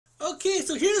Okay,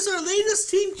 so here's our latest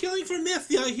team killing for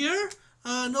Mythea here.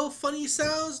 No funny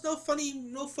sounds, no funny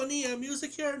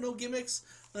music here, no gimmicks,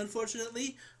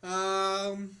 unfortunately.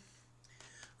 I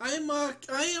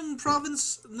am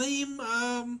province name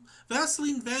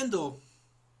Vasile Vandal.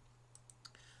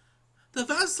 The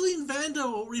Vasile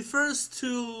Vandal refers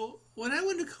to when I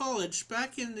went to college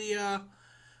back in the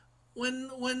when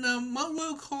Mount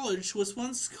Royal College was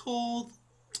once called,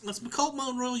 it's called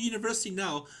Mount Royal University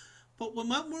now, but when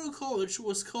Mount Royal College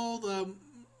was called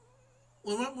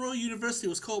when Mount Royal University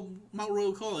was called Mount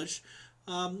Royal College,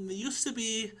 there used to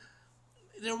be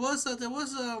there was a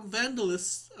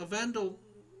vandalist,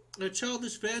 a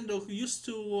childish vandal who used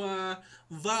to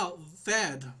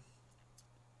vad.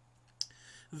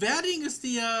 Vadding is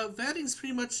the vadding's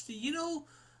pretty much the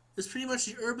is pretty much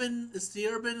the urban it's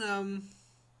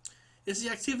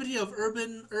the activity of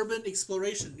urban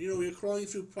exploration. You're crawling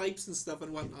through pipes and stuff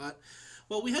and whatnot.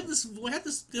 Well,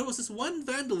 there was this one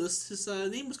vandalist. His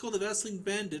name was called the Vasile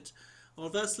Bandit, or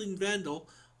Vasile Vandal.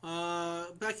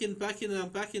 Back in Calgary,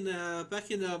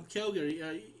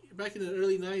 back in the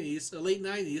early '90s, late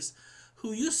 '90s,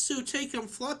 who used to take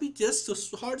floppy disks, those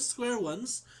hard square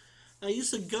ones.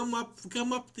 Used to gum up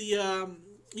the.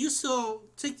 Used to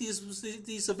take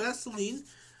these Vaseline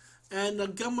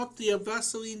and gum up the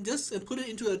Vaseline disc and put it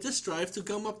into a disk drive to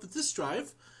gum up the disk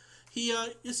drive.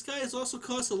 This guy has also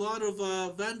caused a lot of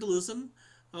vandalism,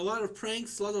 a lot of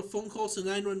pranks, a lot of phone calls to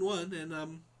 911,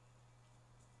 and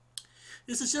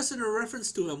this is just in a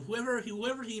reference to him, whoever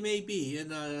he may be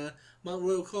in Mount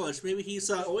Royal College. Maybe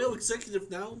he's oil executive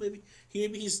now. Maybe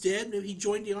he's dead. Maybe he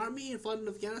joined the army and fought in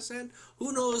Afghanistan.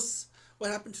 Who knows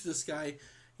what happened to this guy?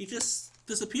 He just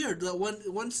disappeared that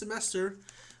one semester.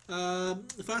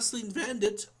 Vasile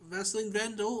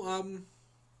Vandal.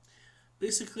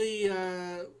 Basically,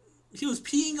 he was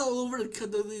peeing all over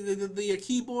the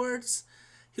keyboards.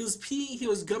 He was peeing. He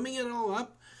was gumming it all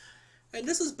up. And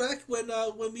this is back when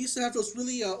we used to have those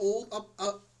really old,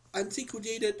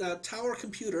 antiquated tower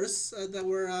computers that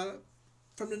were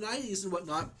from the '90s and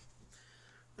whatnot,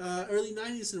 early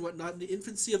 '90s and whatnot, in the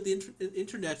infancy of the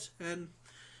internet. And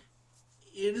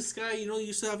this guy,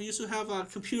 used to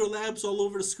have computer labs all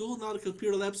over the school. Now the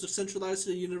computer labs are centralized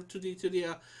to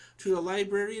the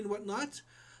library and whatnot.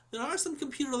 There are some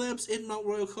computer labs in Mount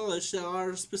Royal College that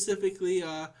are specifically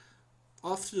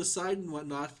off to the side and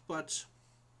whatnot, but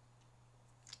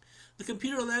the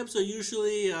computer labs are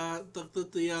usually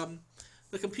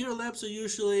the computer labs are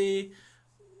usually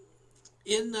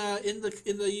in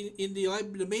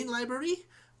the main library,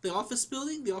 the office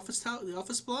building, the office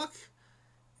block,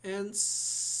 and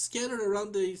scattered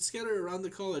around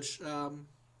the college.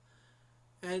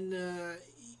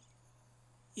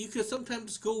 You could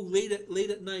sometimes go late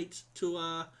at night to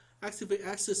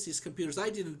access these computers. I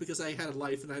didn't, because I had a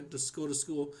life and I had to go to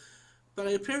school. But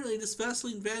apparently, this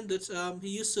Vasile Bandit, he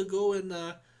used to go and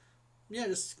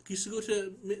used to go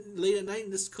to late at night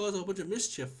and just cause a whole bunch of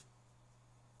mischief.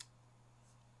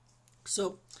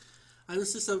 So I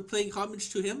was just paying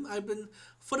homage to him. I've been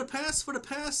for the past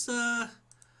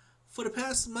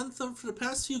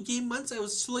few game months, I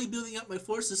was slowly building up my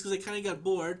forces because I kind of got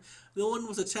bored. No one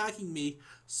was attacking me,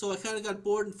 so I kind of got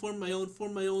bored and formed my own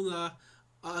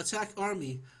attack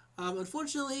army.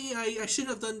 Unfortunately, I should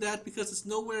have done that because it's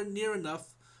nowhere near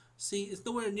enough. See, it's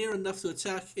nowhere near enough to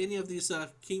attack any of these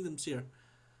kingdoms here.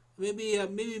 Maybe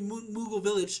Mughal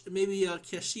village, maybe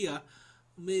Kashia,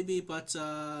 maybe, but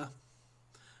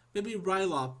maybe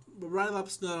Rylop. But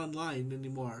Rylop's not online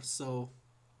anymore, so.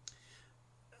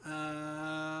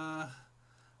 I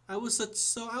was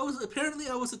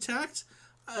attacked.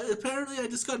 Apparently, I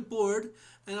just got bored,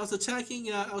 and I was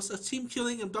attacking. I was team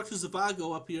killing Dr.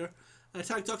 Zhivago up here. I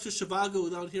attacked Dr. Zhivago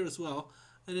down here as well,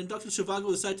 and then Dr. Zhivago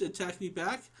decided to attack me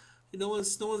back. No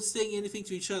one's saying anything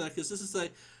to each other because this is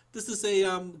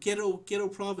a ghetto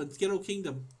province, ghetto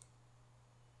kingdom.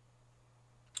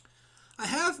 I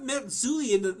have met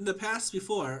Zuli in the past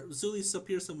before. Zuli's up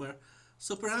here somewhere.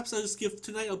 So perhaps I'll just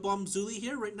tonight I'll bomb Zuli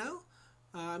here right now.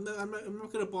 I'm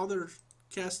not gonna bother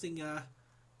casting.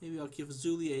 Maybe I'll give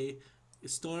Zuli a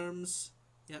storms.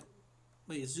 Yeah.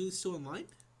 Wait, is Zuli still online?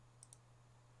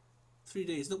 3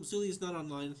 days. Nope, Zuli is not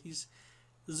online.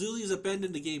 Zuli has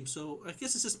abandoned the game. So I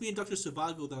guess it's just me and Dr.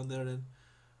 Zhivago down there then.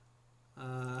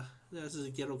 This is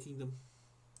a ghetto kingdom.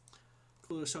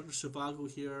 Go to Dr. Zhivago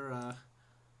here.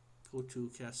 Go to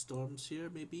cast storms here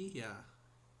maybe. Yeah.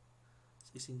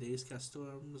 16 days, cast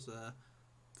storms,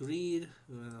 greed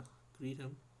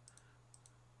him,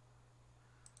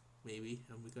 maybe,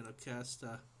 and we're gonna cast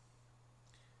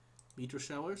meteor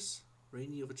showers,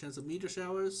 rain you have a chance of meteor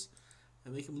showers,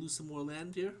 and make him lose some more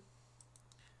land here.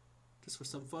 Just for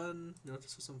some fun,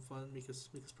 just for some fun, make his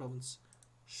province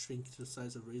shrink to the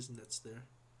size of raisin that's there.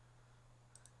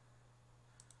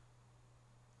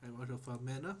 I'm out of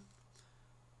mana.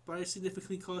 But I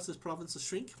significantly caused this province to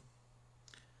shrink.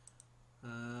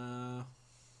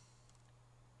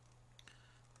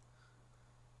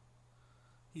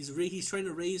 He's trying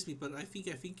to raise me, but I think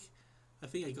I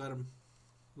got him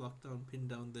locked down, pinned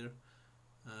down there.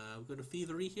 We've got a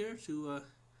thievery here to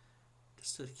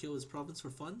just to kill his province for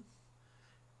fun.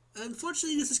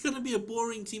 Unfortunately, this is going to be a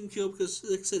boring team kill because,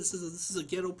 like I said, this is a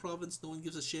ghetto province. No one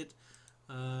gives a shit.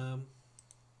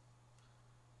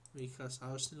 We cast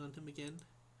arson on him again.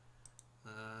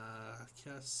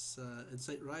 Cast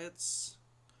incite riots.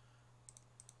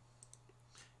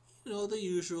 The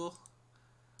usual.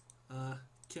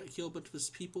 Kill a bunch of his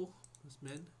people, his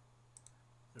men.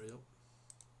 There we go.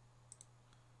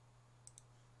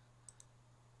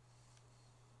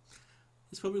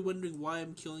 He's probably wondering why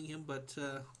I'm killing him, but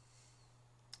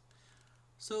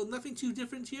so nothing too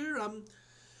different here.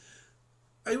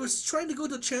 I was trying to go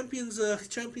to Champions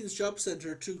Job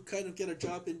Center to kind of get a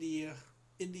job in the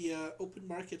open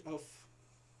market of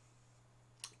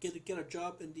get a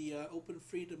job in the open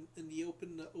freedom in the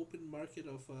open market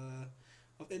of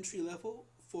entry level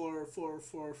for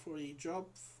a job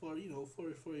for a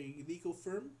legal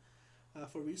firm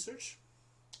for research.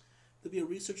 To be a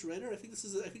research writer, I think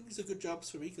these are good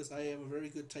jobs for me because I am a very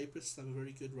good typist. I'm a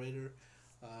very good writer.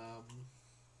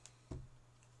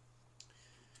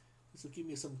 So give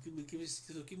me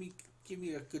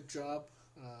a good job.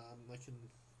 I can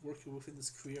work within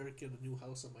this career, get a new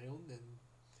house of my own, and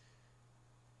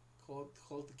call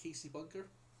it the Casey Bunker.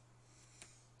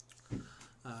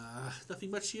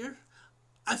 Nothing much here.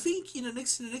 I think in the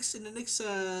next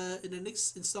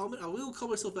installment, I will call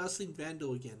myself Vasile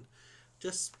Vandal again.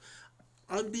 Just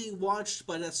I'm being watched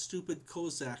by that stupid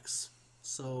Cossacks,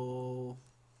 so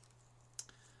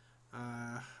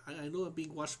I know I'm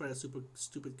being watched by that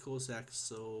stupid Cossacks.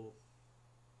 So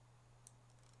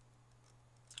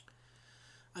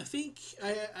I think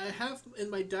I have in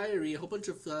my diary a whole bunch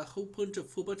of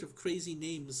crazy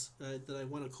names that I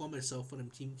want to call myself when I'm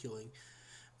team killing.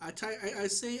 I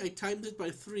say I timed it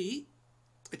by 3.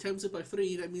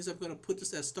 That means I'm going to put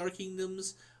this as Star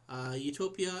Kingdoms,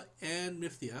 Utopia, and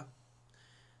Mythea.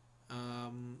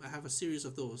 I have a series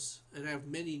of those, and I have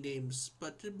many names,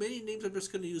 but many names I'm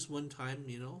just going to use one time,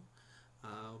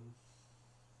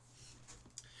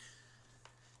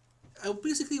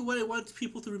 basically what I want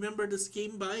people to remember this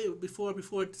game by before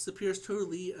it disappears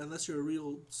totally, unless you're a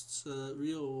real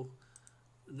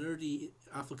nerdy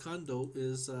afficando,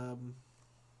 is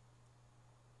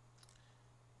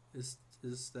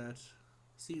that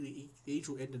the age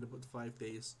will end in about 5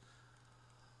 days.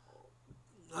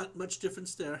 Not much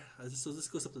difference there. So this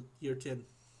goes up to year 10.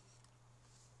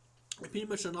 I'm pretty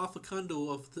much an afficando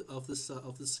of this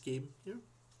game here,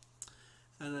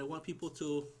 and I want people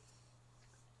to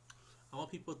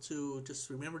just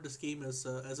remember this game as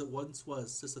it once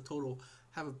was. Just a total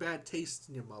have a bad taste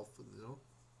in your mouth,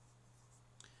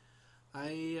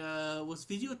 I was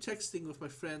video texting with my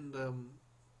friend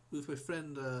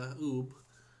Oob.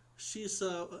 She's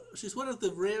one of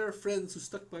the rare friends who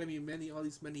stuck by me all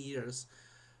these many years,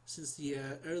 since the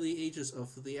early ages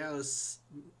of the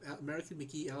American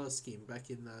McGee Alice game back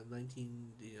in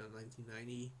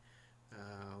 1990.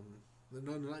 No,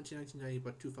 not 1990,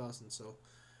 but 2000. So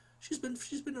she's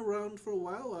been around for a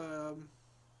while.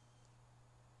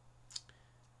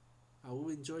 I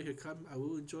will enjoy her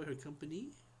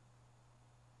company.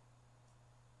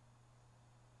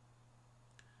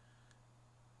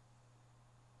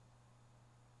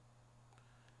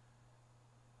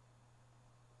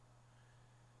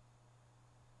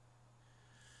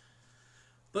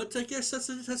 But I guess that's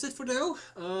it for now.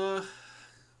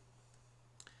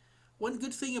 One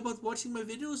good thing about watching my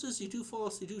videos is you do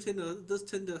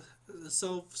tend to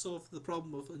solve the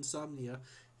problem of insomnia.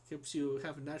 It helps you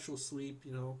have a natural sleep,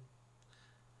 And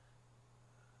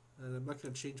I'm not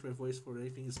gonna change my voice for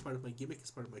anything. It's part of my gimmick.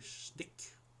 It's part of my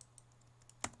shtick.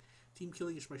 Team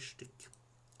killing is my shtick.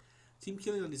 Team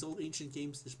killing on these old ancient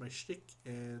games is my shtick,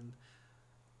 and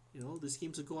these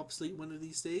games will go obsolete one of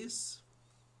these days.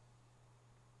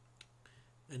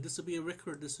 And this will be a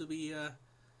record. This will be a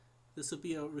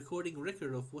recording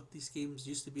record of what these games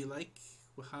used to be like,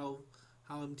 how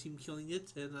I'm team killing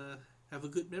it, and have a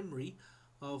good memory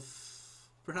of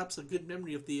perhaps a good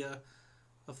memory of the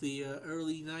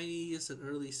early 90s and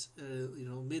early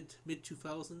mid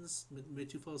 2000s, mid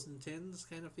 2010s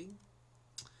kind of thing.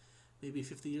 Maybe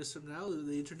 50 years from now,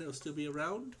 the internet will still be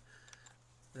around,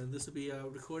 and this will be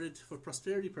recorded for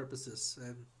posterity purposes.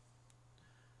 And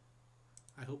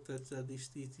I hope that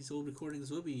these old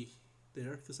recordings will be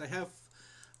there, because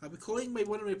I'll be calling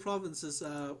one of my provinces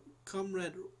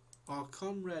Comrade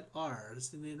Comrade R.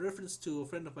 It's in reference to a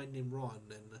friend of mine named Ron,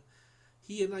 and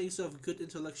he and I used to have good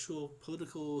intellectual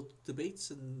political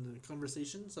debates and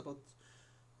conversations about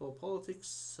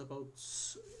politics, about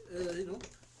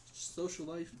social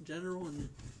life in general, and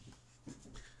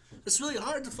it's really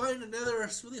hard to find another.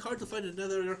 It's really hard to find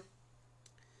another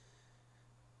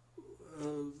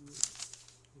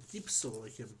deep soul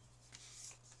like him,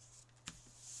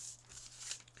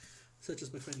 such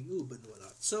as my friend Oob and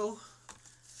whatnot. So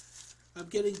I'm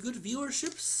getting good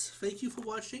viewerships. Thank you for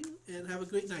watching, and have a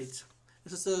great night.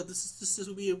 This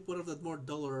will be one of the more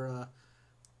duller.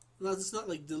 No, it's not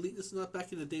like delete. It's not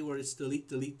back in the day where it's delete,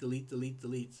 delete, delete, delete,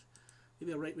 delete.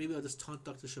 Maybe I'll just taunt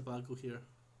Dr. Zhivago here.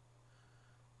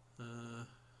 Ha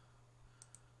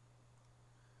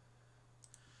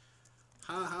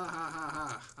ha ha ha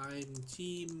ha! I'm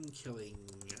team killing.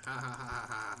 Ha ha ha ha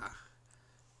ha ha!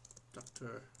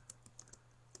 Dr.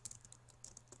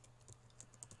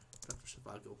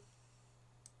 Zhivago.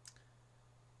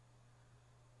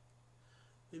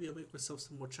 Maybe I'll make myself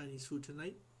some more Chinese food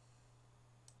tonight.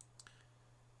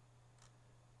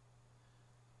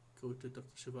 Go to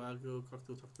Dr. Zhivago, go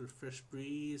to Dr. Fresh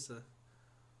Breeze.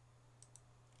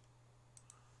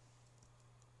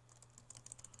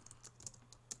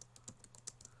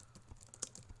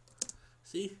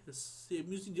 See,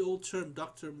 I'm using the old term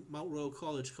Dr. Mount Royal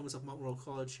College, comes up Mount Royal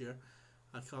College here.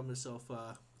 I call myself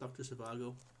Dr.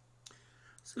 Zhivago.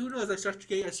 So who knows? I start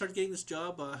getting this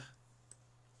job.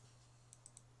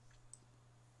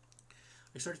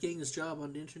 I start getting this job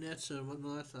on the internet and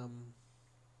whatnot.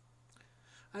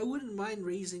 I wouldn't mind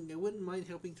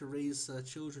helping to raise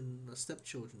children,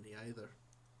 stepchildren either.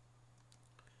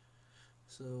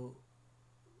 So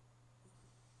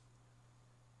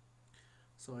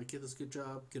I get this good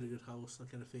job, get a good house, that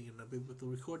kind of thing, and I'll be able to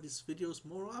record these videos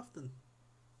more often.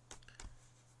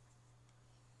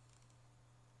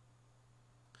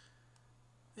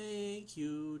 Thank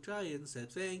you, Giant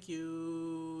said thank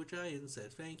you. Giant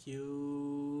said thank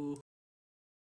you.